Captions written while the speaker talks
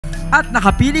At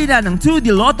nakapili na ng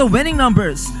 2D Lotto winning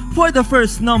numbers. For the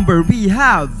first number, we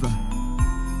have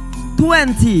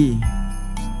 20.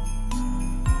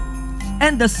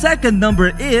 And the second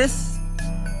number is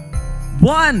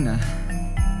 1.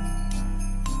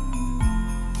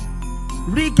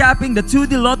 Recapping the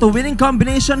 2D Lotto winning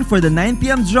combination for the 9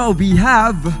 PM draw, we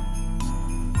have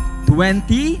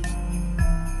 20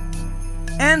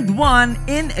 and 1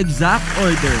 in exact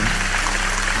order.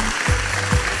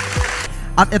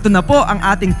 At ito na po ang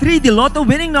ating 3D Lotto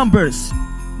winning numbers.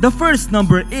 The first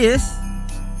number is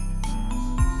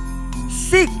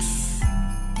 6.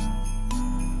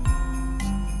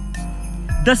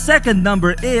 The second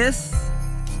number is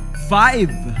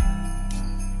 5.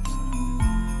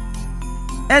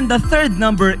 And the third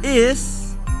number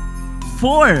is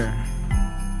 4.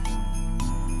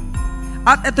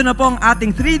 At ito na po ang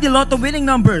ating 3D Lotto winning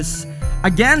numbers.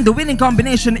 Again, the winning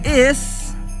combination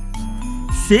is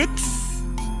 6,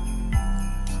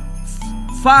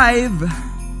 5,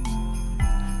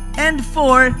 and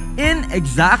 4 in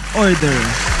exact order.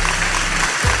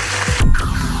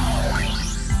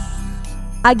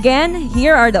 Again,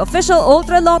 here are the official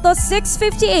Ultra Lotto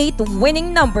 658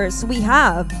 winning numbers. We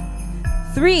have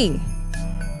 3,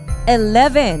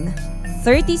 11,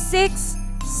 36,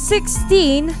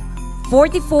 16,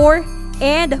 44,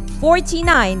 and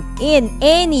 49 in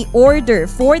any order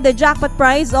for the jackpot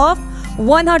prize of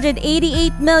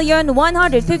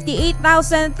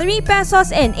 188,158,003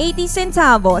 pesos and 80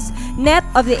 centavos net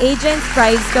of the agent's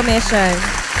prize commission.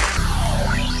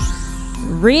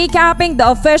 Recapping the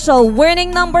official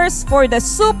winning numbers for the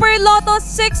Super Lotto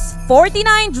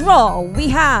 649 draw, we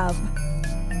have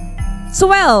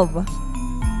 12,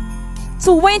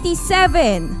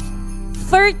 27,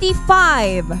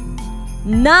 35,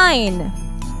 9,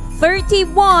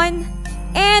 31,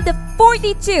 and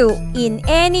 42 in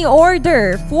any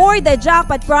order for the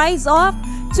jackpot prize of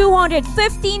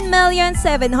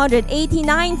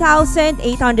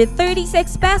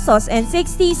 215,789,836 pesos and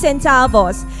 60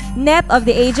 centavos net of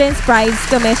the agent's prize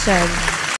commission.